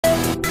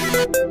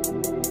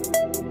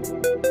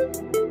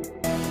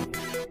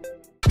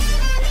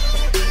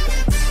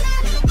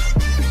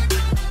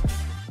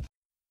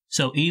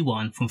So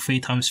E1 from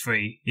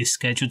 3x3 is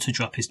scheduled to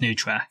drop his new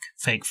track,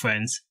 Fake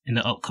Friends, in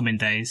the upcoming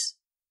days.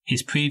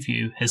 His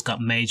preview has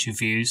got major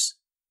views.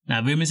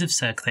 Now rumours have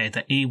circulated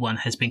that E1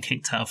 has been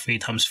kicked out of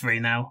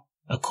 3x3 now,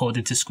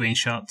 according to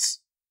screenshots.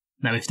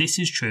 Now if this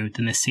is true,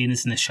 then the scene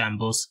is in a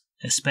shambles,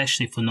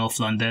 especially for North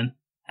London.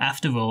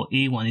 After all,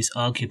 E1 is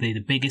arguably the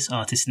biggest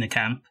artist in the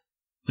camp.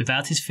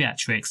 Without his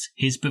theatrics,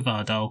 his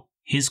bravado,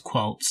 his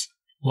quotes,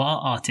 what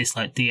are artists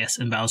like DS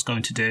and Val's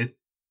going to do?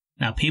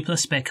 Now people are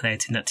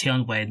speculating that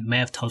Tion may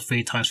have told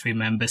 3x3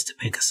 members to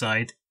pick a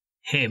side,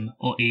 him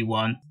or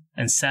E1,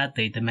 and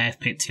sadly they may have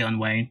picked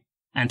Tion.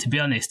 And to be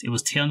honest, it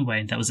was Tion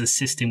that was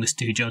assisting with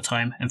studio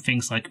time and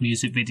things like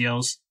music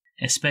videos,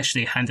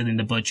 especially handling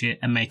the budget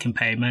and making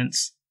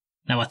payments.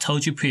 Now I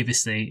told you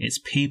previously, it's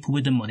people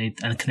with the money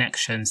and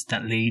connections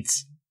that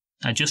leads.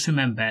 Now just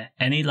remember,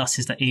 any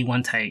losses that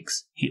E1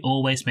 takes, he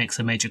always makes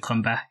a major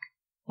comeback.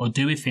 Or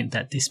do we think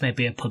that this may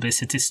be a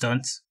publicity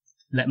stunt?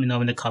 Let me know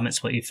in the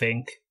comments what you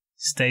think.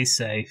 Stay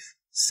safe.